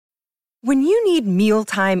When you need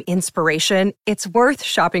mealtime inspiration, it's worth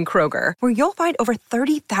shopping Kroger, where you'll find over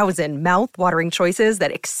 30,000 mouth-watering choices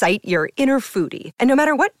that excite your inner foodie. And no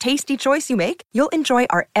matter what tasty choice you make, you'll enjoy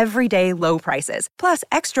our everyday low prices, plus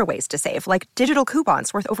extra ways to save, like digital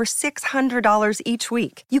coupons worth over $600 each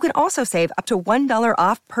week. You can also save up to $1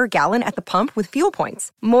 off per gallon at the pump with fuel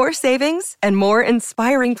points. More savings and more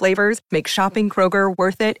inspiring flavors make shopping Kroger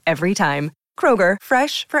worth it every time. Kroger,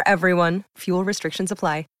 fresh for everyone. Fuel restrictions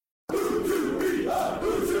apply.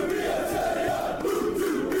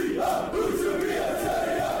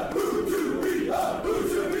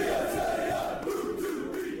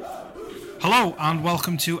 Hello and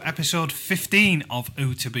welcome to episode 15 of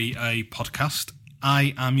Who to Be a podcast.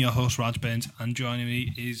 I am your host Raj Baines and joining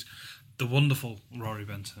me is the wonderful Rory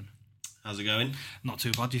Benson. How's it going? Not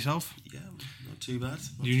too bad yourself? Yeah, not too bad.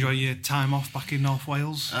 Did you enjoy your time off back in North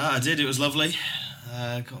Wales? I did, it was lovely.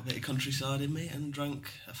 Got a bit of countryside in me and drank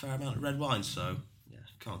a fair amount of red wine, so yeah,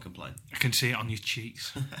 can't complain. I can see it on your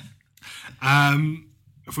cheeks.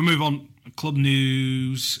 If we move on, club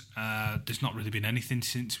news, there's not really been anything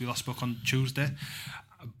since we last spoke on Tuesday,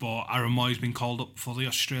 but Aaron Moy's been called up for the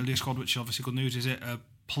Australia squad, which is obviously good news. Is it a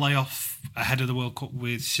playoff ahead of the World Cup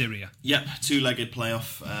with Syria? Yep, two-legged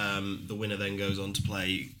playoff. The winner then goes on to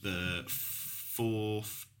play the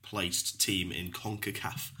fourth-placed team in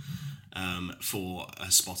CONCACAF for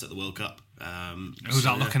a spot at the World Cup. Who's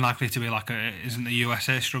that looking likely to be? Isn't the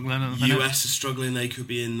USA struggling at the minute? US is struggling, they could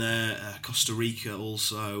be in there. Costa Rica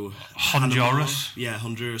also. Honduras. Panama, yeah,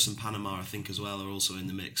 Honduras and Panama I think as well are also in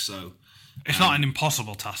the mix. So it's not an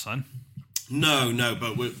impossible task then. No,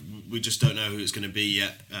 but we just don't know who it's going to be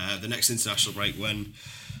yet. The next international break, when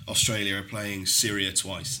Australia are playing Syria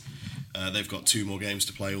twice, they've got two more games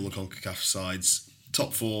to play, all the CONCACAF sides.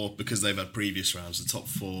 Top four, because they've had previous rounds, the top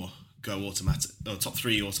four top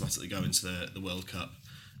three automatically go into the World Cup,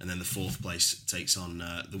 and then the fourth place takes on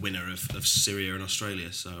the winner of Syria and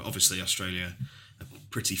Australia. So obviously Australia are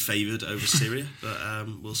pretty favoured over Syria, but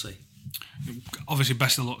we'll see. Obviously,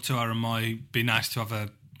 best of luck to Aaron Moy. Be nice to have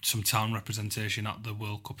some town representation at the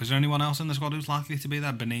World Cup. Is there anyone else in the squad who's likely to be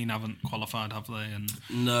there? Benin haven't qualified, have they?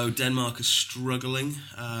 No, Denmark are struggling.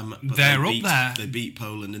 But they're up there. They beat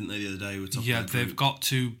Poland, didn't they, the other day? Yeah, they've got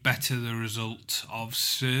to better the result of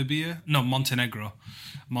Serbia. No, Montenegro.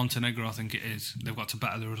 Montenegro, I think it is. They've got to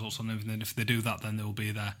better the results on everything. If they do that, then they'll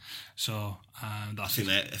be there. So I think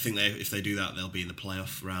if they do that, they'll be in the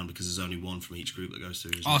playoff round because there's only one from each group that goes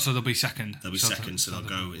through. So they'll be second. They'll be second, so they'll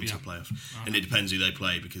go into a playoff. Right. And it depends who they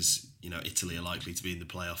play because Italy are likely to be in the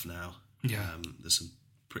playoff now. Yeah, there's some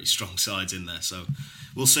pretty strong sides in there, so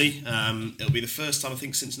we'll see. It'll be the first time I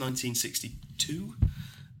think since 1962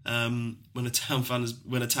 when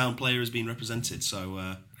a town player has been represented.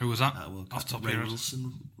 So who was that? Off top Ray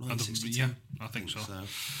Wilson, 1962. Yeah, I think so.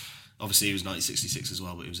 Obviously, he was 1966 as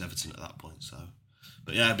well, but he was Everton at that point. So,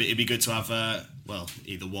 but yeah, it'd be good to have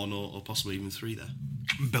either one or possibly even three there.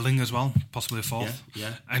 Billing as well, possibly a fourth.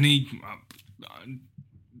 Yeah. Any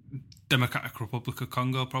Democratic Republic of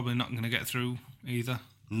Congo probably not going to get through either.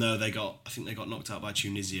 No, I think they got knocked out by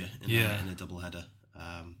Tunisia in a double header.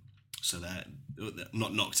 So they're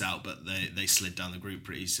not knocked out, but they slid down the group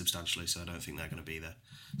pretty substantially. So I don't think they're going to be there.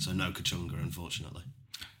 So no Kachunga, unfortunately.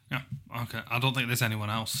 Yeah, okay. I don't think there's anyone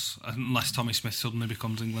else unless Tommy Smith suddenly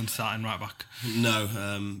becomes England's starting right back. No,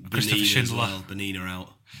 Christopher Schindler. As well. Benin are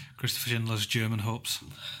out. Christopher Schindler's German hopes.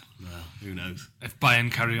 Well, who knows? If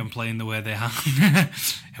Bayern carry on playing the way they are,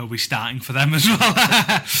 he'll be starting for them as well.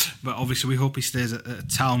 But obviously we hope he stays at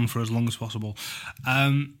town for as long as possible.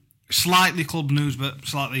 Slightly club news, but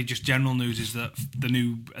slightly just general news is that the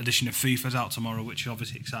new edition of FIFA's out tomorrow, which is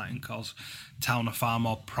obviously exciting because Town are far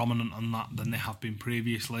more prominent on that than they have been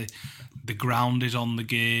previously. The ground is on the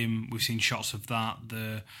game. We've seen shots of that.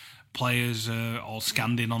 The players are all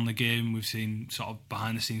scanned in on the game. We've seen sort of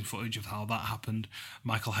behind-the-scenes footage of how that happened.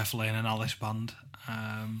 Michael Heffley and an Alice band.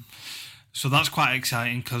 So that's quite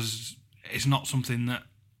exciting because it's not something that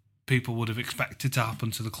people would have expected to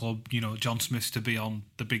happen to the club. John Smith's to be on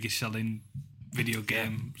the biggest selling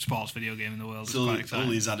sports video game in the world. It's quite exciting.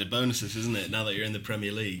 All these added bonuses, isn't it? Now that you're in the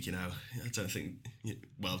Premier League, I don't think.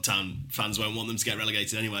 Well, Town fans won't want them to get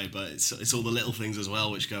relegated anyway, but it's all the little things as well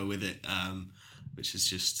which go with it, which is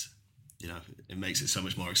just it makes it so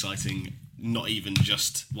much more exciting. Not even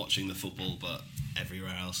just watching the football, but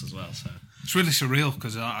everywhere else as well. So it's really surreal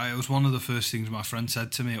because it was one of the first things my friend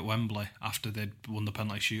said to me at Wembley after they'd won the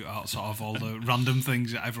penalty shootout. Sort of all the random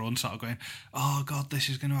things that everyone started going, "Oh God, this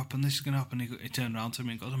is going to happen. This is going to happen." He turned around to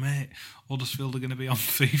me and goes, "Mate, Huddersfield are going to be on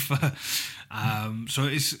FIFA." So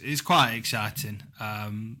it's quite exciting.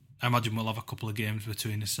 I imagine we'll have a couple of games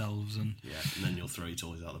between ourselves, and then you'll throw your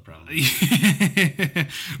toys out the pram.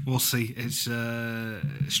 We'll see. It's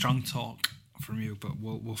strong talk from you, but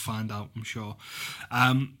we'll find out, I'm sure.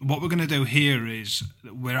 What we're going to do here is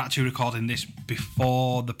we're actually recording this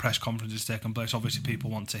before the press conference has taken place. Obviously,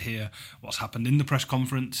 people want to hear what's happened in the press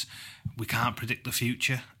conference. We can't predict the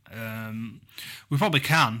future. We probably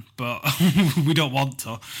can, but we don't want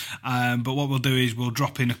to. But what we'll do is we'll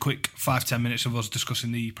drop in a quick 5-10 minutes of us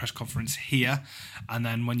discussing the press conference here, and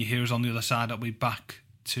then when you hear us on the other side, I'll be back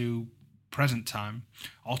to present time.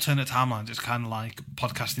 Alternate timelines. It's kind of like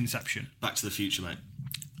podcast Inception. Back to the future, mate.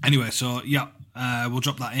 Anyway, so we'll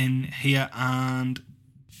drop that in here. And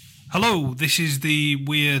hello, this is the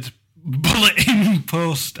weird bulletin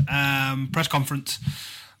post press conference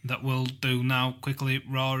that we'll do now quickly.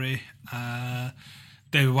 Rory,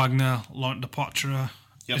 David Wagner, Laurent Depoitre.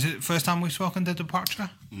 Yep. Is it the first time we've spoken to Depoitre?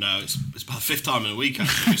 No, it's about the fifth time in a week,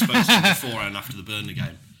 actually. We spoke to him before and after the Burnley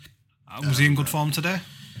game. Was he in good form today?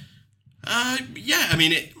 Yeah, I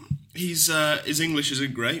mean, his English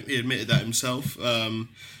isn't great. He admitted that himself.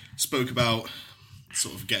 Spoke about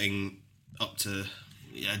sort of getting up to,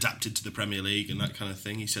 adapted to the Premier League and that kind of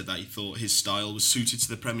thing. He said that he thought his style was suited to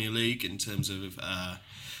the Premier League in terms of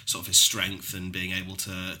sort of his strength and being able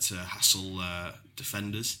to hassle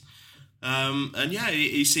defenders. And yeah,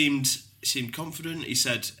 he seemed confident. He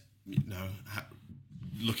said,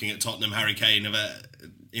 looking at Tottenham, Harry Kane,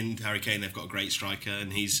 they've got a great striker,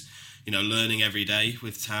 and he's learning every day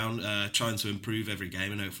with Town, trying to improve every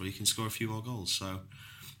game, and hopefully he can score a few more goals. So,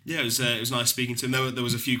 yeah, it was nice speaking to him. There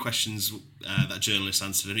was a few questions that journalists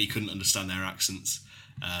answered, and he couldn't understand their accents.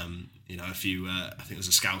 A few. I think there was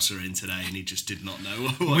a Scouser in today, and he just did not know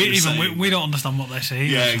what he was saying. We don't understand what they're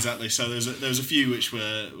saying. Yeah, exactly. So there was a few which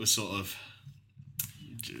were sort of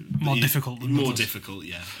more difficult. More difficult,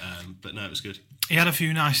 yeah. But no, it was good. He had a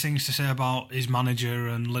few nice things to say about his manager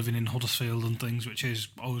and living in Huddersfield and things, which is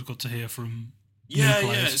always good to hear from new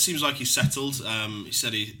players. It seems like he's settled. He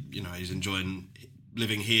said he's enjoying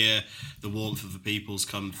living here. The warmth of the people's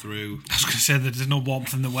come through. I was going to say that there's no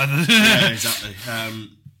warmth in the weather. Yeah, exactly.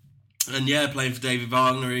 And playing for David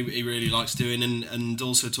Wagner, he really likes doing, and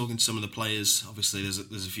also talking to some of the players. Obviously, there's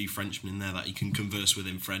a few Frenchmen in there that he can converse with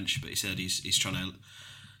in French, but he said he's trying to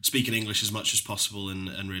speak in English as much as possible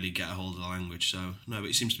and really get a hold of the language. So but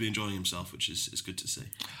he seems to be enjoying himself, which is good to see.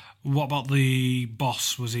 What about the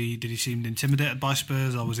boss? Did he seem intimidated by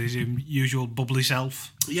Spurs, or was he his usual bubbly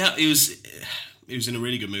self? Yeah, he was in a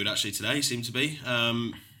really good mood actually today. He seemed to be.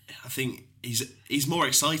 I think he's more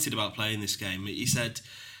excited about playing this game. He said,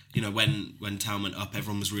 when Town went up,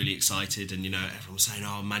 everyone was really excited, and everyone was saying,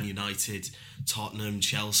 "Oh, Man United, Tottenham,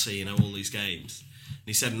 Chelsea, all these games." And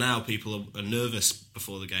he said now people are nervous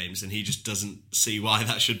before the games, and he just doesn't see why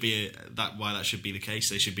that should be the case.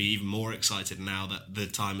 They should be even more excited now that the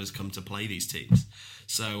time has come to play these teams.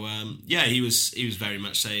 So he was very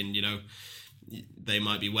much saying they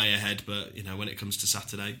might be way ahead, but when it comes to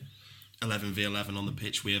Saturday, 11v11 on the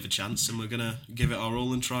pitch, we have a chance, and we're gonna give it our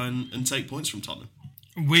all and try and take points from Tottenham.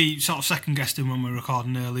 We sort of second-guessed him when we were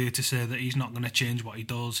recording earlier to say that he's not going to change what he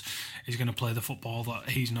does. He's going to play the football that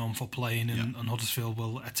he's known for playing, and Huddersfield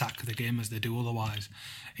will attack the game as they do otherwise.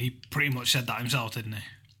 He pretty much said that himself, didn't he?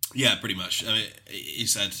 Yeah, pretty much. I mean, he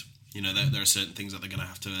said, there are certain things that they're going to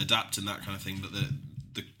have to adapt and that kind of thing, but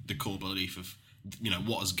the core belief of,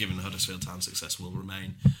 what has given Huddersfield Town success will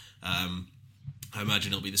remain. I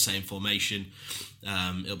imagine it'll be the same formation.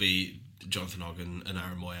 It'll be Jonathan Ogg and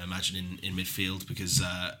Aaron Moy, I imagine, in midfield, because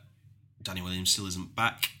Danny Williams still isn't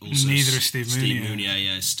back. Also, neither is Steve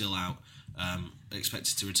Mounier. Is still out.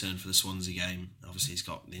 Expected to return for the Swansea game. Obviously, he's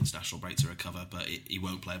got the international break to recover, but he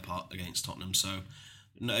won't play a part against Tottenham. So,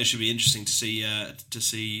 it should be interesting to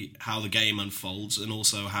see how the game unfolds, and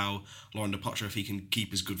also how Laurent Depoitre, if he can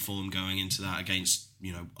keep his good form going into that against,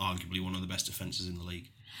 arguably one of the best defences in the league.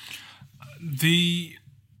 The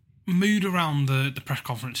mood around the press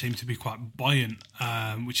conference seemed to be quite buoyant,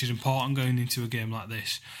 which is important going into a game like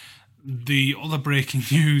this. The other breaking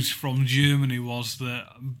news from Germany was that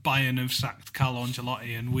Bayern have sacked Carlo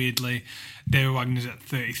Ancelotti, and weirdly, David Wagner's at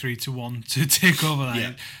 33-1 to take over that.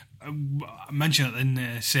 Yeah. I mentioned it in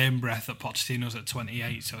the same breath that Pochettino's at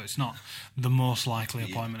 28, so it's not the most likely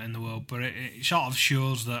appointment in the world, but it sort of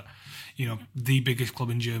shows that, the biggest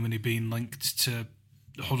club in Germany being linked to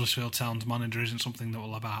Huddersfield Town's manager isn't something that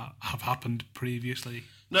will have happened previously.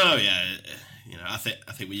 No, yeah, I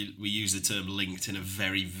think we use the term linked in a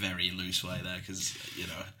very, very loose way there, because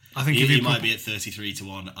I think he might be at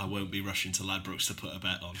 33-1. I won't be rushing to Ladbrokes to put a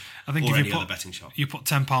bet on. I think or if any other betting shop. You put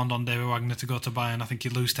 £10 on David Wagner to go to Bayern, I think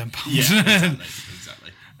you lose £10. Yeah,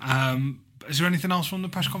 exactly. Is there anything else from the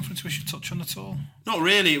press conference we should touch on at all? Not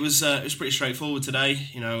really. It was pretty straightforward today.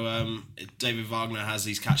 David Wagner has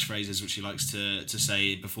these catchphrases which he likes to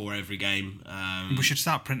say before every game. We should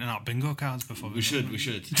start printing out bingo cards before we should.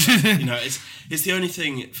 It's the only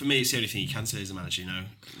thing for me. It's the only thing you can say as a manager.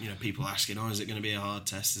 People asking, "Oh, is it going to be a hard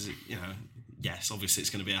test?" Is it? Yes, obviously it's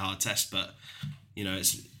going to be a hard test, but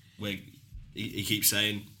he keeps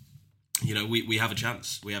saying, we have a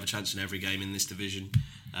chance. We have a chance in every game in this division.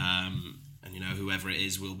 And whoever it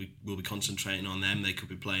is, we'll be concentrating on them. They could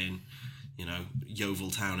be playing,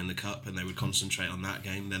 Yeovil Town in the cup, and they would concentrate on that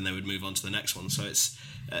game. Then they would move on to the next one. So it's,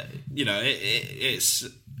 it's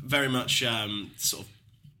very much sort of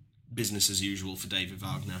business as usual for David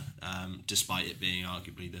Wagner, despite it being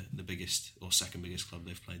arguably the biggest or second biggest club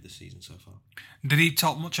they've played this season so far. Did he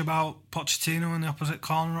talk much about Pochettino in the opposite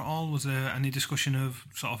corner at all? Was there any discussion of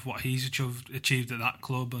sort of what he's achieved at that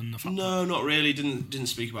club and the fact? No, not really. Didn't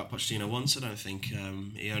speak about Pochettino once. I don't think.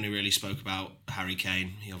 He only really spoke about Harry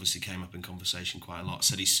Kane. He obviously came up in conversation quite a lot.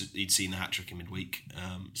 Said he'd seen the hat trick in midweek.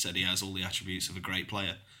 Said he has all the attributes of a great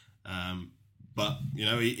player. But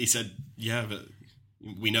he said, yeah, but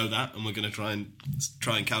we know that, and we're going to try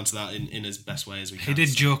and counter that in as best way as we can. He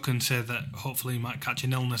did joke and say that hopefully he might catch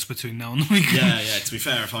an illness between now and the weekend. Yeah. To be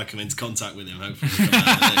fair, if I come into contact with him, hopefully we'll come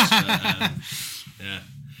out of this. But, yeah.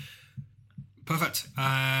 Perfect.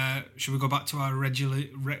 Should we go back to our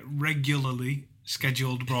regularly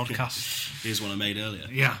scheduled broadcast? Here's one I made earlier.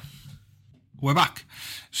 Yeah. We're back.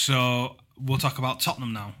 So we'll talk about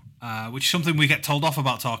Tottenham now. Which is something we get told off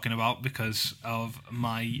about talking about because of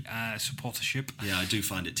my supportership. Yeah, I do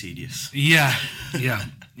find it tedious. Yeah.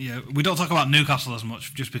 We don't talk about Newcastle as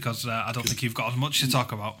much just because I don't think you've got as much to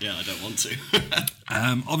talk about. Yeah, I don't want to.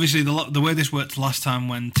 Obviously, the way this worked last time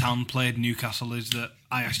when Town played Newcastle is that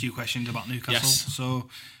I asked you questions about Newcastle, yes. So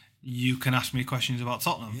you can ask me questions about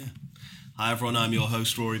Tottenham. Yeah. Hi everyone, I'm your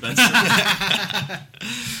host Rory Benson.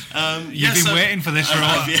 You've been waiting for this for a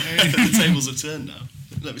while. The tables have turned now.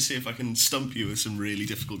 Let me see if I can stump you with some really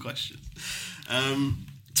difficult questions.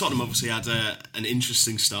 Tottenham obviously had an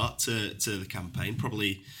interesting start to the campaign,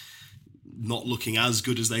 probably not looking as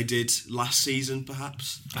good as they did last season,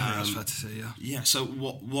 perhaps. That's fair to say, yeah. Yeah, so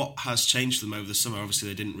what has changed them over the summer? Obviously,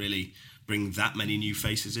 they didn't really bring that many new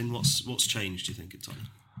faces in. What's changed, do you think, at Tottenham?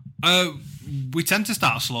 We tend to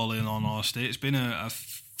start slowly, in all honesty. It's been a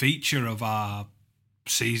feature of our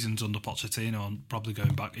seasons under Pochettino and probably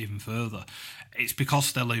going back even further. It's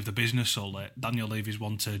because they leave the business so late. Daniel Levy's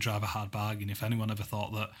one to drive a hard bargain. If anyone ever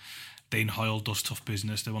thought that Dean Hoyle does tough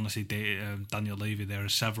business, they want to see Daniel Levy. There are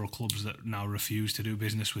several clubs that now refuse to do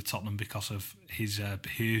business with Tottenham because of his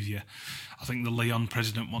behaviour. I think the Lyon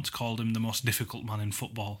president once called him the most difficult man in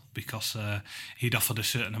football because he'd offered a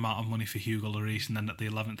certain amount of money for Hugo Lloris and then at the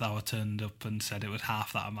 11th hour turned up and said it was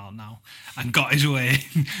half that amount now and got his way,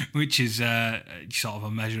 which is sort of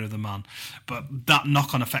a measure of the man. But that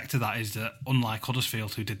knock-on effect of that is that unlike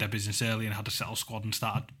Huddersfield, who did their business early and had a settled squad and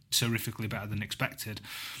started terrifically better than expected,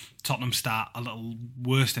 Tottenham start a little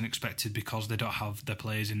worse than expected because they don't have their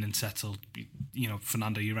players in and settled.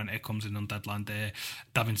 Fernando Llorente comes in on deadline day.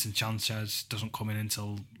 Davinson Sanchez doesn't come in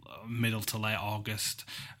until middle to late August.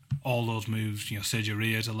 All those moves, Sergio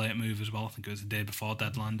Ria's a late move as well. I think it was the day before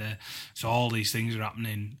deadline day. So all these things are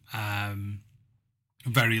happening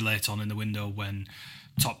very late on in the window when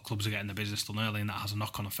top clubs are getting their business done early, and that has a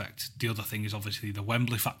knock-on effect. The other thing is obviously the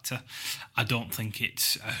Wembley factor. I don't think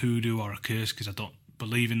it's a hoodoo or a curse because I don't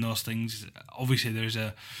believe in those things. Obviously there's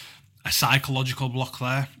a psychological block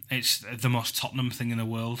there. It's the most Tottenham thing in the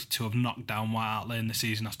world to have knocked down White Hart Lane this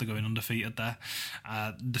season after going undefeated there.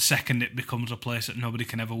 The second it becomes a place that nobody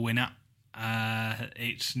can ever win at,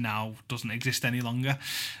 it's now doesn't exist any longer.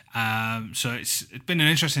 So it's been an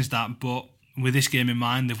interesting start, but with this game in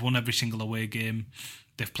mind, they've won every single away game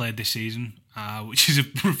they've played this season, which is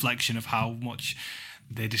a reflection of how much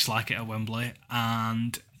they dislike it at Wembley,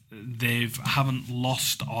 and they haven't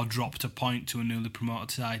lost or dropped a point to a newly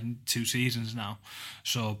promoted side in 2 seasons now.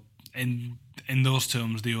 So in those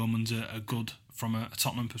terms, the omens are good from a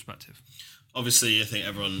Tottenham perspective. Obviously, I think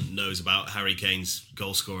everyone knows about Harry Kane's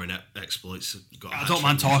goal-scoring exploits. I don't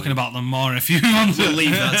mind talking about them more if you want to. We'll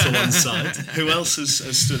leave that to one side. Who else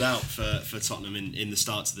has stood out for Tottenham in the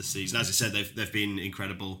start of the season? As I said, they've been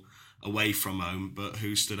incredible away from home, but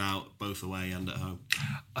who stood out both away and at home?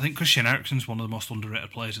 I think Christian Eriksen's one of the most underrated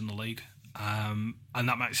players in the league. And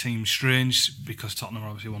that might seem strange because Tottenham are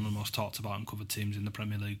obviously one of the most talked about and covered teams in the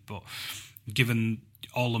Premier League, but given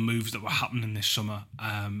all the moves that were happening this summer,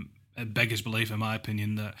 it beggars belief, in my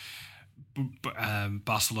opinion, that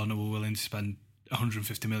Barcelona were willing to spend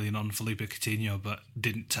 150 million on Felipe Coutinho, but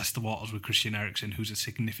didn't test the waters with Christian Eriksen, who's a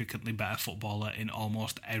significantly better footballer in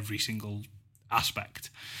almost every single aspect.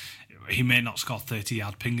 He may not score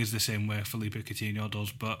 30-yard pingers the same way Felipe Coutinho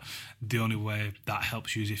does, but the only way that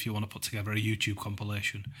helps you is if you want to put together a YouTube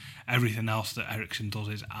compilation. Everything else that Eriksen does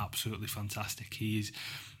is absolutely fantastic. He's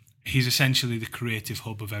essentially the creative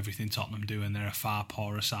hub of everything Tottenham do, and they're a far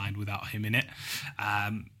poorer side without him in it.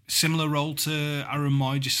 Similar role to Aaron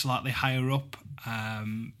Moy, just slightly higher up,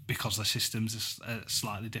 because their systems are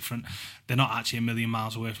slightly different. They're not actually a million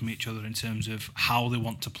miles away from each other in terms of how they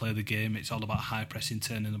want to play the game. It's all about high pressing,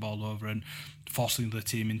 turning the ball over and forcing the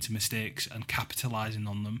team into mistakes and capitalising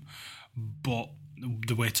on them. But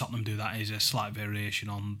the way Tottenham do that is a slight variation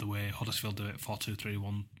on the way Huddersfield do it,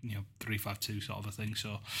 4-2-3-1, 3-5-2 sort of a thing.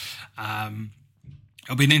 So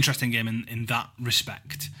it'll be an interesting game in that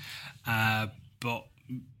respect. But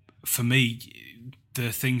for me,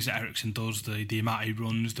 the things that Eriksen does, the amount he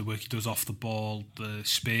runs, the work he does off the ball, the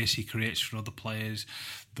space he creates for other players,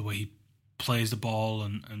 the way he plays the ball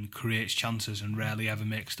and creates chances and rarely ever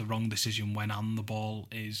makes the wrong decision when on the ball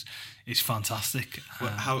is fantastic.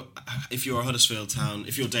 Well, if you're a Huddersfield Town,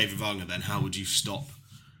 if you're David Wagner, then how would you stop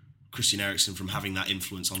Christian Eriksen from having that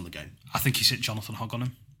influence on the game? I think you sit Jonathan Hogg on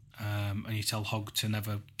him, and you tell Hogg to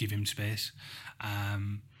never give him space.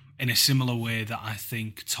 In a similar way that I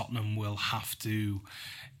think Tottenham will have to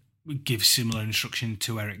give similar instruction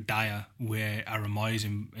to Eric Dyer where Aaron Moy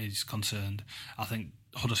is concerned. I think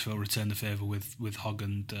Huddersfield returned the favour with Hogg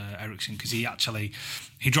and Eriksen, because he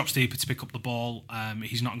drops deeper to pick up the ball.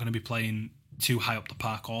 He's not going to be playing too high up the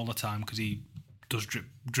park all the time because he does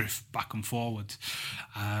drift back and forward.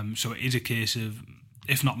 So it is a case of,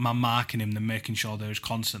 if not man marking him, then making sure there is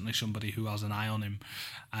constantly somebody who has an eye on him,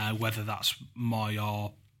 whether that's Moy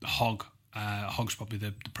or Hogg. Hogg's probably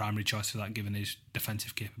the primary choice for that, given his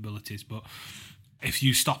defensive capabilities. But if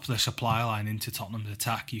you stop the supply line into Tottenham's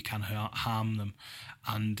attack, you can harm them.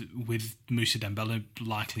 And with Moussa Dembele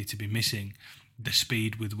likely to be missing, the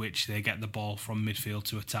speed with which they get the ball from midfield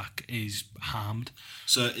to attack is harmed.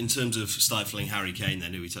 So in terms of stifling Harry Kane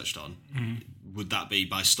then, who we touched on, would that be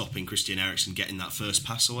by stopping Christian Eriksen getting that first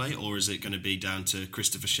pass away, or is it going to be down to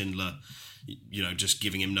Christopher Schindler, just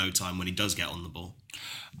giving him no time when he does get on the ball?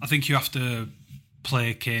 I think you have to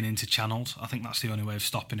play Kane into channels. I think that's the only way of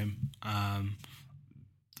stopping him.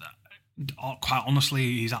 Quite honestly,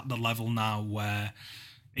 he's at the level now where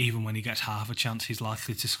even when he gets half a chance, he's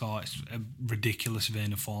likely to score. It's a ridiculous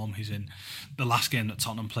vein of form he's in. The last game that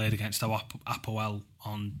Tottenham played against Apoel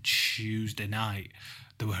on Tuesday night,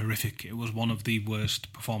 they were horrific. It was one of the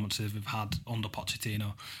worst performances we've had under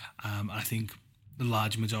Pochettino. I think the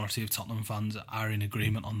large majority of Tottenham fans are in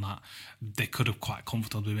agreement on that. They could have quite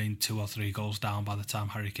comfortably been 2 or 3 goals down by the time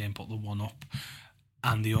Harry Kane put the one up.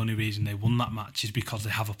 And the only reason they won that match is because they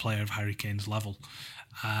have a player of Harry Kane's level.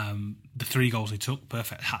 The 3 goals he took,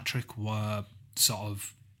 perfect hat-trick, were sort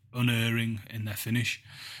of unerring in their finish.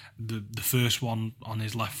 The first one on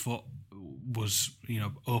his left foot was,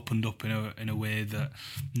 opened up in a way that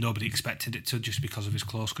nobody expected it to, just because of his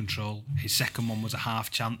close control. His second one was a half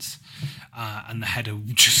chance, and the header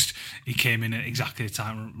he came in at exactly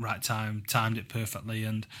the right time, timed it perfectly,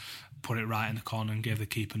 and put it right in the corner and gave the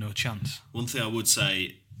keeper no chance. One thing I would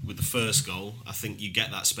say with the first goal, I think you get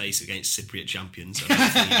that space against Cypriot champions. I don't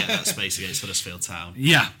think you get that space against Huddersfield Town.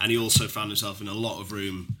 Yeah. And he also found himself in a lot of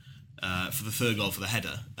room for the third goal for the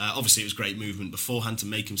header. Obviously, it was great movement beforehand to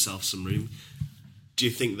make himself some room. Do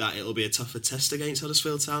you think that it'll be a tougher test against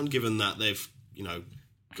Huddersfield Town, given that they've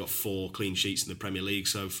got 4 clean sheets in the Premier League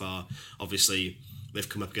so far? Obviously, they've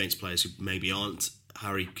come up against players who maybe aren't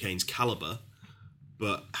Harry Kane's calibre.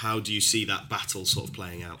 But how do you see that battle sort of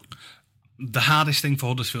playing out? The hardest thing for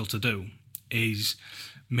Huddersfield to do is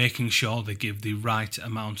making sure they give the right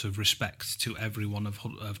amount of respect to every one of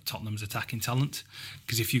Tottenham's attacking talent.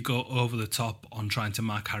 Because if you go over the top on trying to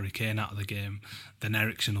mark Harry Kane out of the game, then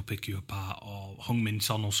Eriksen will pick you apart, or Heung-min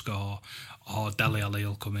Son will score, or Dele Alli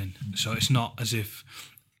will come in. So it's not as if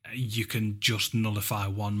you can just nullify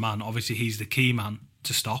one man. Obviously, he's the key man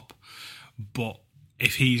to stop, but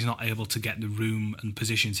if he's not able to get the room and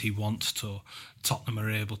positions he wants to, Tottenham are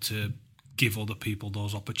able to give other people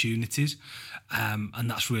those opportunities, and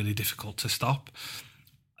that's really difficult to stop.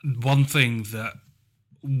 One thing that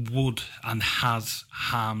would and has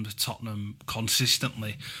harmed Tottenham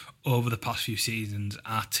consistently over the past few seasons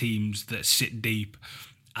are teams that sit deep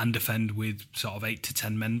and defend with sort of 8 to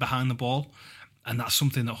 10 men behind the ball, and that's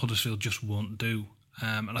something that Huddersfield just won't do.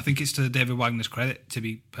 And I think it's to David Wagner's credit, to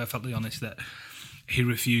be perfectly honest, that he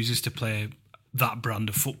refuses to play that brand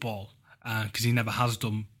of football, because he never has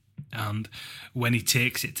done And when he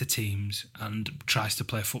takes it to teams and tries to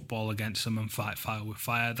play football against them and fight fire with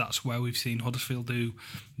fire, that's where we've seen Huddersfield do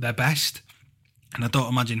their best. And I don't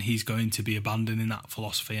imagine he's going to be abandoning that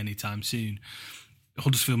philosophy anytime soon.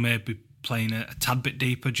 Huddersfield may be playing a tad bit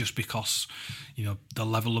deeper just because, the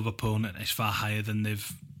level of opponent is far higher than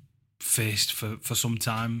they've faced for some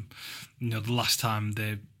time. The last time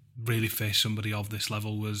they really faced somebody of this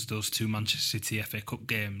level was those two Manchester City FA Cup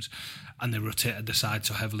games, and they rotated the side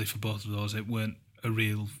so heavily for both of those. It weren't a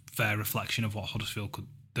real fair reflection of what Huddersfield could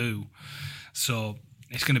do. So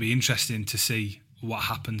it's going to be interesting to see what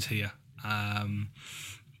happens here,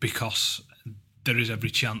 because there is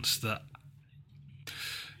every chance that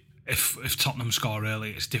if Tottenham score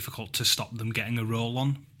early, it's difficult to stop them getting a roll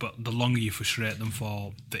on. But the longer you frustrate them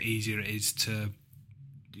for, the easier it is to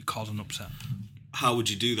cause an upset. How would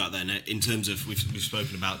you do that then? In terms of, we've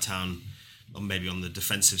spoken about Town, or maybe on the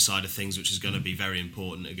defensive side of things, which is going to be very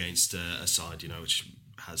important against a side, which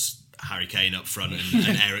has Harry Kane up front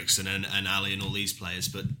and Eriksen and Ali and all these players.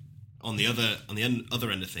 But on the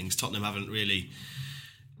other end of things, Tottenham haven't really.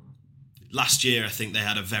 Last year, I think they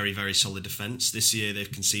had a very, very solid defence. This year, they've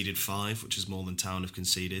conceded 5, which is more than Town have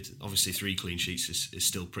conceded. Obviously, 3 clean sheets is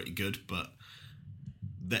still pretty good, but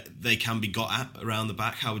they can be got at around the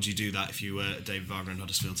back. How would you do that if you were David Wagner and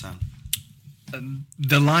Huddersfield Town?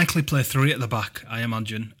 They'll likely play 3 at the back, I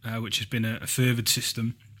imagine, which has been a favoured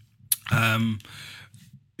system. Jan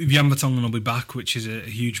Vertonghen will be back, which is a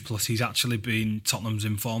huge plus. He's actually been Tottenham's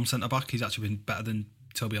informed centre-back. He's actually been better than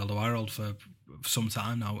Toby Alderweireld for some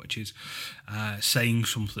time now, which is saying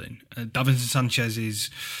something. Davinson Sanchez is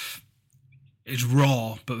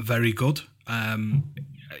raw but very good.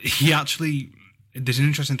 He actually, there's an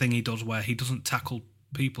interesting thing he does where he doesn't tackle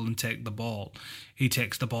people and take the ball. He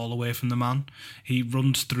takes the ball away from the man. He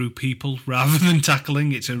runs through people rather than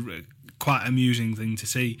tackling. It's a quite amusing thing to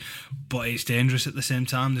see, but it's dangerous at the same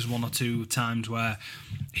time. There's 1 or 2 times where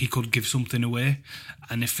he could give something away,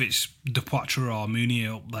 and if it's Depoitre or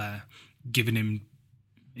Meunier up there giving him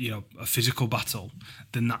a physical battle,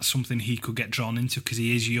 then that's something he could get drawn into, because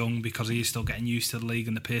he is young, because he is still getting used to the league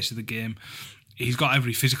and the pace of the game. He's got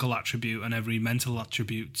every physical attribute and every mental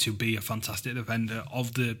attribute to be a fantastic defender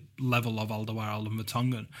of the level of Alderweireld and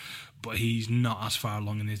Vertonghen, but he's not as far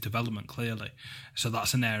along in his development, clearly. So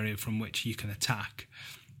that's an area from which you can attack.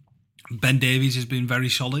 Ben Davies has been very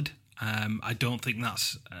solid. I don't think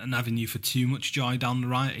that's an avenue for too much joy down the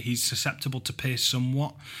right. He's susceptible to pace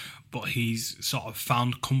somewhat, but he's sort of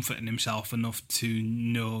found comfort in himself enough to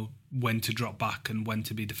know when to drop back and when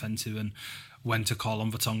to be defensive and when to call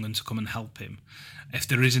on Vertonghen to come and help him. If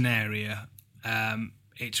there is an area,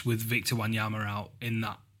 it's with Victor Wanyama out in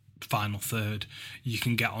that final third. You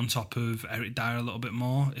can get on top of Eric Dyer a little bit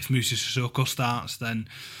more. If Moussa Sissoko starts, then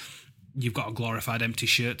you've got a glorified empty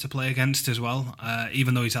shirt to play against as well.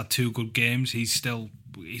 Even though he's had 2 good games, he's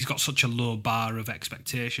got such a low bar of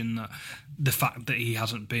expectation that the fact that he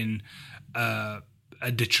hasn't been a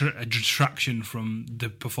detraction from the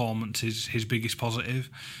performance is his biggest positive,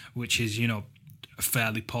 which is, a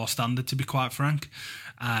fairly poor standard, to be quite frank.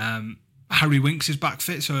 Harry Winks is back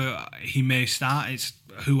fit, so he may start. It's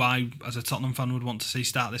who I, as a Tottenham fan, would want to see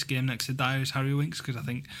start this game next to Dyer is Harry Winks, because I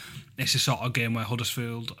think it's a sort of game where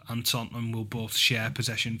Huddersfield and Tottenham will both share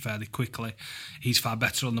possession fairly quickly. He's far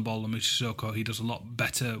better on the ball than Moussa Sissoko. He does a lot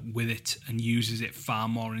better with it and uses it far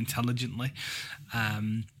more intelligently.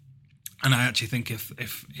 And I actually think if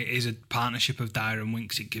it is a partnership of Dyer and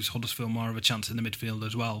Winks, it gives Huddersfield more of a chance in the midfield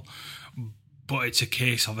as well. But it's a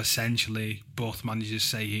case of essentially both managers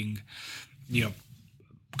saying,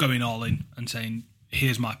 going all in and saying,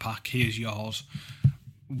 here's my pack, here's yours.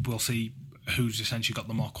 We'll see who's essentially got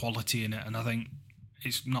the more quality in it. And I think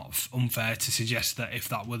it's not unfair to suggest that if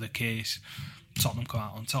that were the case, Tottenham come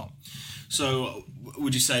out on top. So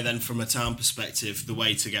would you say then, from a Town perspective, the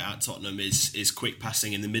way to get at Tottenham is quick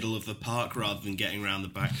passing in the middle of the park rather than getting around the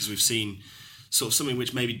back? Because we've seen sort of something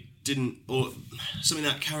which maybe didn't, or something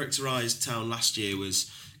that characterised Town last year was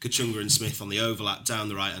Kachunga and Smith on the overlap down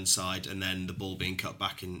the right hand side, and then the ball being cut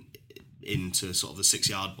back into sort of the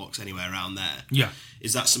 6-yard box, anywhere around there. Yeah.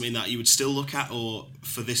 Is that something that you would still look at, or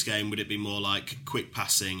for this game would it be more like quick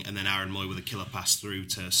passing and then Aaron Moy with a killer pass through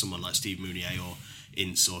to someone like Steve Meunier or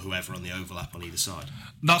Ince or whoever on the overlap on either side?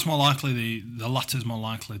 That's more likely. The latter's more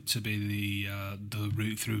likely to be the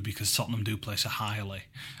route through, because Tottenham do play so highly,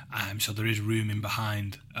 so there is room in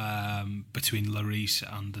behind between Lloris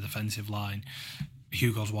and the defensive line.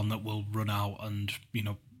 Hugo's one that will run out and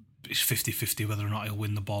it's 50-50 whether or not he'll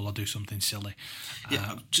win the ball or do something silly.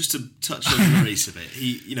 Yeah, just to touch on Lloris a bit,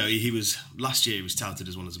 he was last year he was touted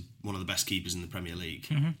as one of the best keepers in the Premier League.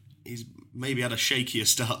 Mm-hmm. he's maybe had a shakier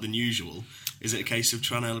start than usual. Is it a case of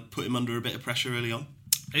trying to put him under a bit of pressure early on?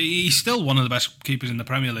 He's still one of the best keepers in the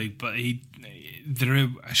Premier League, but there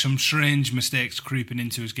are some strange mistakes creeping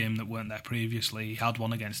into his game that weren't there previously. He had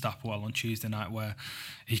one against Applewell on Tuesday night where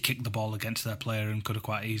he kicked the ball against their player and could have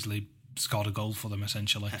quite easily scored a goal for them,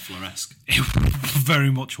 essentially. Heffler-esque. It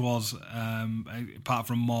very much was, apart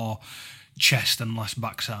from more chest and less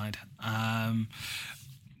backside.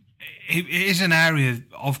 It is an area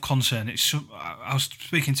of concern. I was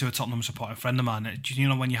speaking to a Tottenham supporting friend of mine. You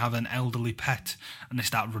know, when you have an elderly pet and they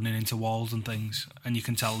start running into walls and things, and you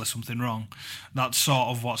can tell there's something wrong. That's sort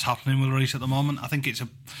of what's happening with Reece at the moment. I think it's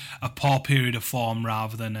a poor period of form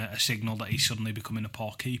rather than a signal that he's suddenly becoming a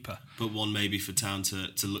poor keeper. But one maybe for Town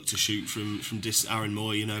to look to shoot from Aaron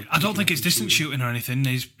Moore. You know, I don't think it's distance shooting or anything.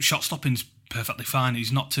 His shot stopping's perfectly fine.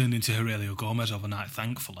 He's not turned into Aurelio Gomez overnight,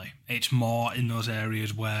 thankfully. It's more in those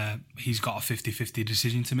areas where he's got a 50-50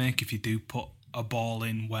 decision to make. If you do put a ball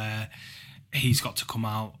in where he's got to come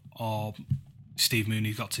out or Steve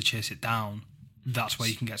Mooney's got to chase it down, that's where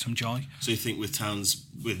you can get some joy. So you think with Towns,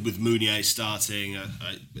 with Mounier starting,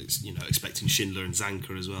 expecting Schindler and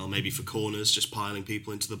Zanka as well, maybe for corners, just piling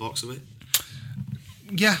people into the box of it?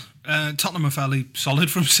 Yeah, Tottenham are fairly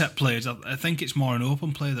solid from set plays. I think it's more an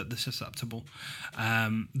open play that they're susceptible.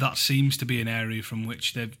 That seems to be an area from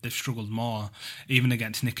which they've struggled more. Even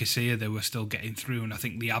against Nicosia, they were still getting through, and I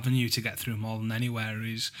think the avenue to get through more than anywhere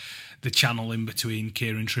is the channel in between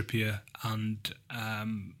Kieran Trippier and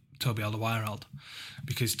Toby Alderweireld,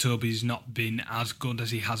 because Toby's not been as good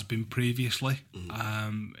as he has been previously.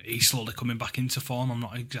 He's slowly coming back into form. I'm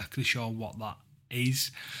not exactly sure what that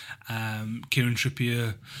is. Kieran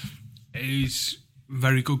Trippier is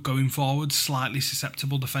very good going forward, slightly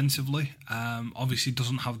susceptible defensively. Obviously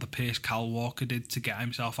doesn't have the pace Kyle Walker did to get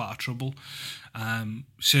himself out of trouble.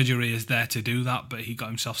 Sergio Reyes is there to do that, but he got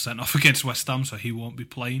himself sent off against West Ham, so he won't be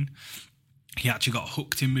playing. He actually got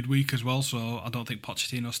hooked in midweek as well, so I don't think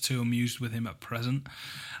Pochettino's too amused with him at present.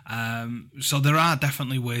 So there are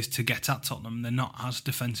definitely ways to get at Tottenham. They're not as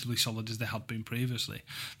defensively solid as they had been previously.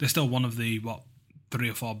 They're still one of the, 3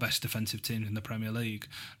 or 4 best defensive teams in the Premier League.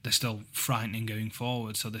 They're still frightening going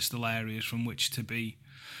forward, so there's still areas from which to be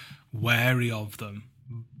wary of them.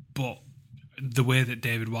 But the way that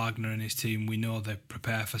David Wagner and his team, we know they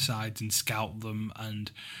prepare for sides and scout them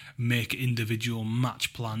and make individual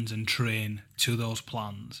match plans and train to those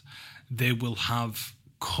plans, they will have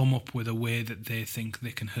come up with a way that they think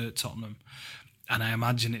they can hurt Tottenham. And I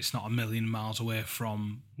imagine it's not a million miles away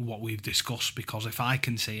from what we've discussed, because if I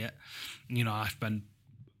can see it, I spend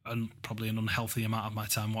probably an unhealthy amount of my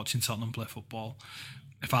time watching Tottenham play football.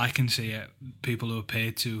 If I can see it, people who are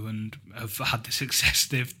paid to and have had the success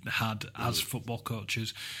they've had as football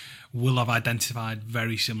coaches will have identified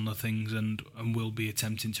very similar things and will be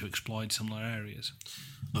attempting to exploit similar areas.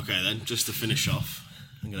 Okay, then, just to finish off,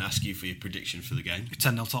 I'm going to ask you for your prediction for the game.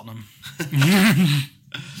 10-0 Tottenham.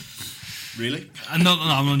 Really? No,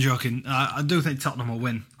 I'm not joking. I do think Tottenham will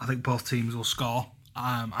win. I think both teams will score.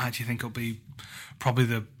 I actually think it'll be probably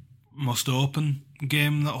the most open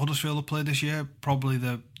game that Huddersfield will play this year. Probably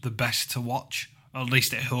the best to watch. Or at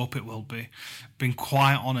least I hope it will be. Being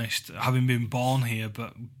quite honest, having been born here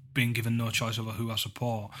but being given no choice over who I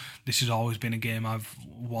support, this has always been a game I've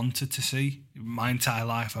wanted to see. My entire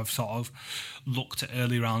life I've sort of looked at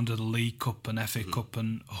early round of the League Cup and FA Cup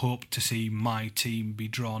and hoped to see my team be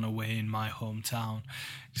drawn away in my hometown.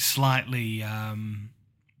 Slightly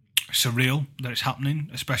surreal that it's happening,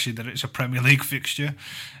 especially that it's a Premier League fixture.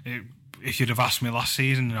 If you'd have asked me last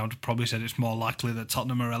season, I would have probably said it's more likely that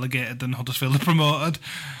Tottenham are relegated than Huddersfield are promoted.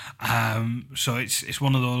 So it's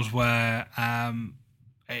one of those where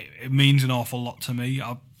it means an awful lot to me.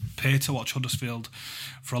 I've paid to watch Huddersfield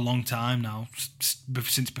for a long time now,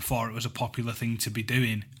 since before it was a popular thing to be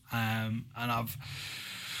doing. And I've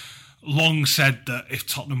long said that if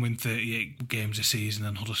Tottenham win 38 games a season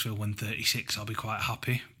and Huddersfield win 36, I'll be quite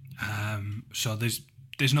happy. So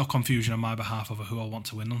there's no confusion on my behalf over who I want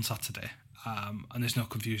to win on Saturday. And there's no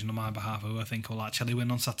confusion on my behalf who I think will actually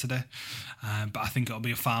win on Saturday. But I think it'll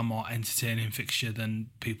be a far more entertaining fixture than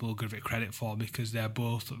people will give it credit for, because they're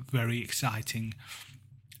both very exciting,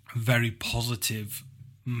 very positive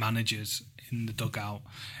managers in the dugout,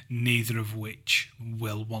 neither of which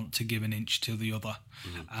will want to give an inch to the other.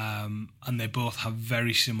 And they both have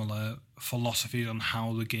very similar philosophies on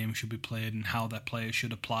how the game should be played and how their players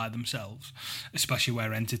should apply themselves, especially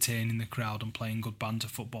where entertaining the crowd and playing good banter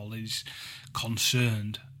football is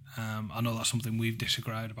concerned. I know that's something we've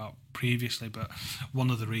disagreed about previously, but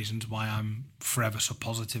one of the reasons why I'm forever so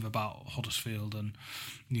positive about Huddersfield and,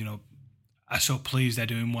 I'm so pleased they're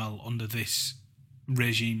doing well under this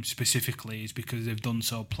regime specifically is because they've done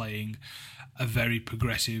so playing a very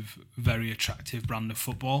progressive, very attractive brand of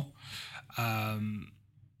football, and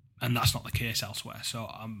that's not the case elsewhere. So,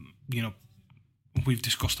 we've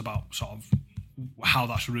discussed about sort of how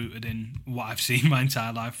that's rooted in what I've seen my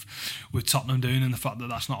entire life with Tottenham doing, and the fact that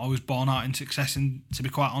that's not always borne out in success. And to be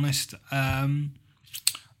quite honest,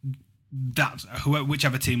 that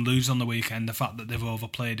whichever team loses on the weekend, the fact that they've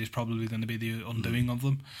overplayed is probably going to be the undoing of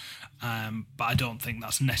them. But I don't think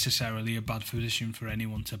that's necessarily a bad position for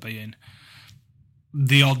anyone to be in.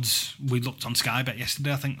 The odds, we looked on Sky Bet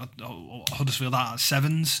yesterday, I think Huddersfield are at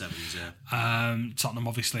sevens, yeah. Tottenham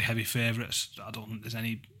obviously heavy favourites. I don't think there's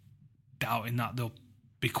any doubt in that. There'll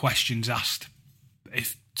be questions asked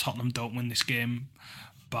if Tottenham don't win this game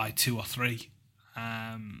by 2 or 3.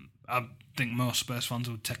 I think most Spurs fans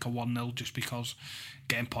would take a 1-0 just because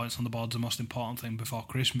getting points on the board is the most important thing before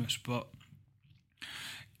Christmas. But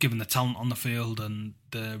given the talent on the field and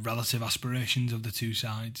the relative aspirations of the two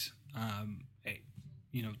sides,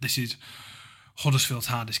 this is Huddersfield's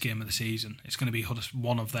hardest game of the season. It's going to be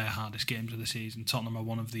one of their hardest games of the season. Tottenham are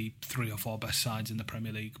one of the 3 or 4 best sides in the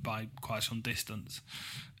Premier League by quite some distance.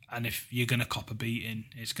 And if you're going to cop a beating,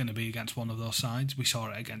 it's going to be against one of those sides. We saw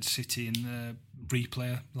it against City in the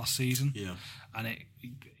replay last season. Yeah. And it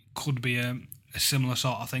could be a similar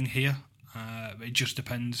sort of thing here. It just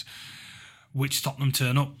depends which Tottenham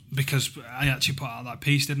turn up, because I actually put out that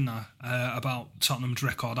piece, didn't I, about Tottenham's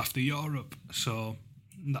record after Europe. So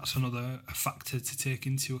that's another factor to take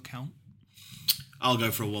into account. I'll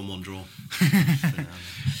go for a 1-1 draw.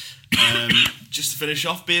 Just to finish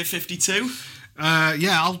off, Beer 52.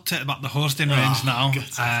 I'll take back the hosting reins now.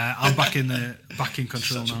 I'm back in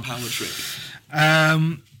control Such now. A power trip.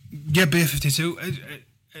 Beer 52.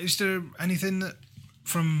 Is there anything that,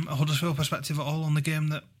 from a Huddersfield perspective at all, on the game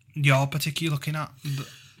that you're particularly looking at?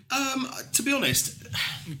 To be honest,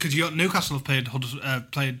 because Newcastle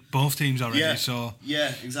have played both teams already,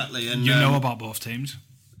 yeah, exactly, and you know about both teams.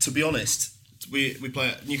 To be honest,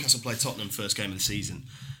 Newcastle played Tottenham first game of the season,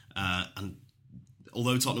 and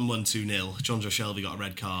although Tottenham won 2-0, John Joe Shelby got a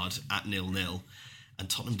red card at 0-0, and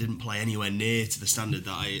Tottenham didn't play anywhere near to the standard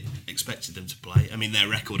that I expected them to play. I mean, their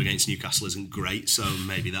record against Newcastle isn't great, so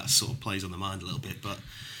maybe that sort of plays on the mind a little bit. But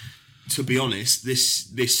to be honest,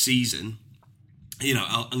 this season,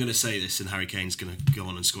 I'm going to say this, and Harry Kane's going to go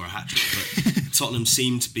on and score a hat-trick, but Tottenham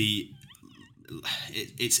seem to be...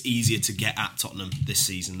 It's easier to get at Tottenham this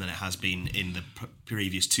season than it has been in the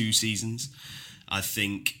previous 2 seasons. I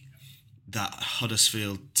think that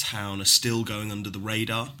Huddersfield Town are still going under the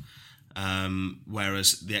radar,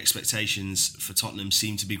 whereas the expectations for Tottenham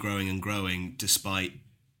seem to be growing and growing, despite,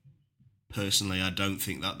 personally, I don't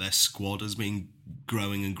think that their squad has been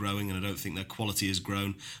growing and growing, and I don't think their quality has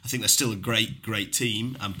grown. I think they're still a great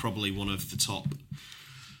team, and probably one of the top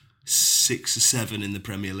 6 or 7 in the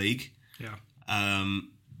Premier League. Yeah.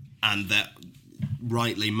 And they're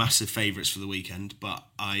rightly massive favourites for the weekend, but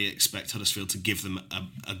I expect Huddersfield to give them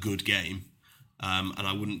a good game, and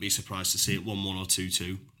I wouldn't be surprised to see it 1-1 or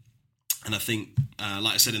 2-2. And I think,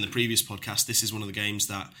 like I said in the previous podcast, this is one of the games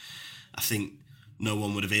that I think no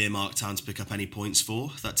one would have earmarked Town to pick up any points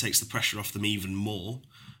for. That takes the pressure off them even more.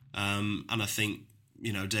 And I think,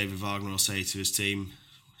 David Wagner will say to his team,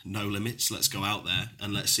 no limits, let's go out there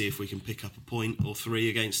and let's see if we can pick up a point or 3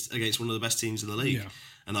 against one of the best teams in the league. Yeah.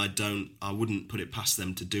 And I wouldn't put it past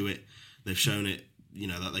them to do it. They've shown it,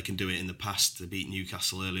 that they can do it in the past. They beat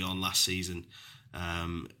Newcastle early on last season,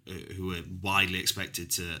 who were widely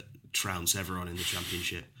expected to trounce everyone in the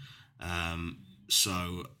Championship. I'm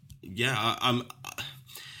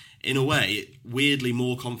in a way weirdly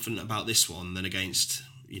more confident about this one than against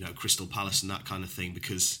Crystal Palace and that kind of thing,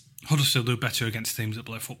 because Huddersfield do better against teams that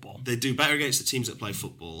play football. They do better against the teams that play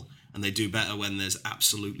football, and they do better when there's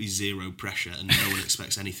absolutely zero pressure and no one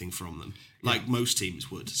expects anything from them, like most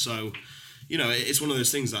teams would. So, it's one of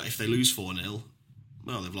those things that if they lose 4-0,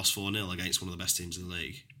 well, they've lost 4-0 against one of the best teams in the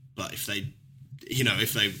league. But if they,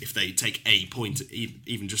 if they take a point,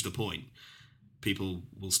 even just a point, people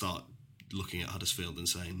will start looking at Huddersfield and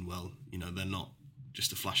saying, well, they're not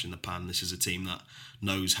just a flash in the pan. This is a team that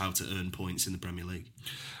knows how to earn points in the Premier League.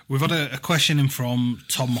 We've had a question in from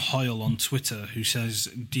Tom Hoyle on Twitter, who says,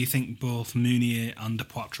 do you think both Meunier and De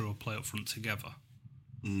Poitre will play up front together?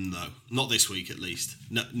 No, not this week at least.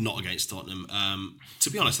 No, not against Tottenham. To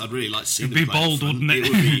be honest, I'd really like to see them play. It'd be bold, wouldn't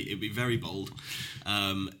it? It'd be very bold.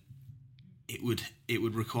 It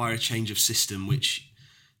would require a change of system, which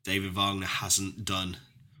David Wagner hasn't done.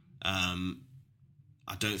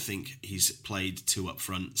 I don't think he's played 2 up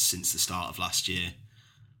front since the start of last year.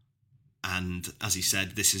 And as he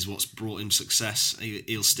said, this is what's brought him success.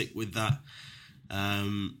 He'll stick with that.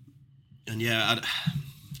 And yeah, I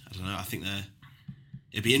don't know. I think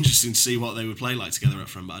it'd be interesting to see what they would play like together up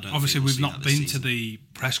front, but I don't. Obviously, think we'll we've not see that this been to season. the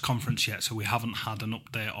press conference yet, so we haven't had an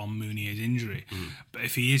update on Mounier's injury. But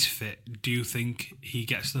if he is fit, do you think he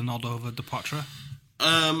gets the nod over Dupoitre?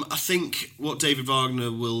 I think what David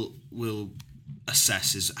Wagner will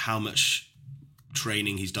assess is how much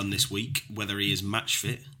training he's done this week, whether he is match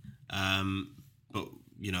fit. But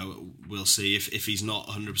we'll see. If he's not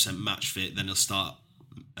 100% match fit, then he'll start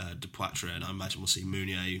Dupoitre, and I imagine we'll see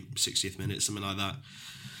Mounier 60th minute, something like that.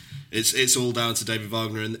 It's all down to David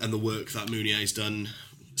Wagner and the work that Mounier's done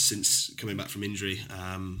since coming back from injury.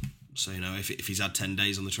 So if he's had 10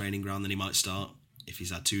 days on the training ground, then he might start. If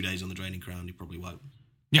he's had 2 days on the training ground, he probably won't.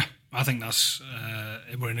 Yeah, I think that's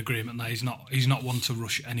we're in agreement there. He's not one to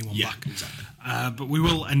rush anyone back. Exactly. But we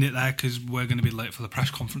will end it there because we're going to be late for the press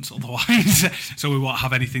conference otherwise, so we won't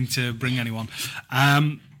have anything to bring anyone.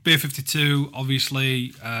 Beer 52,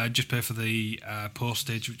 obviously, just pay for the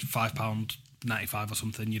postage, which is £5.95 or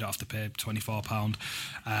something. You don't have to pay £24.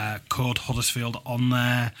 Code Huddersfield on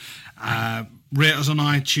there. Rate us on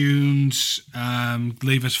iTunes.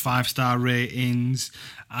 Leave us 5-star ratings.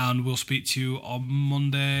 And we'll speak to you on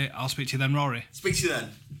Monday. I'll speak to you then, Rory. Speak to you then.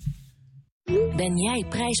 Ben jij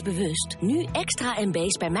prijsbewust? Nu extra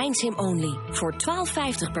MB's bij Mijn Sim Only. Voor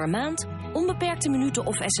 €12,50 per maand. Onbeperkte minuten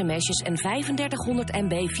of sms'jes en 3500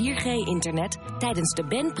 MB 4G internet tijdens de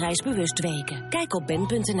Ben Prijsbewust weken. Kijk op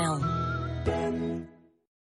ben.nl.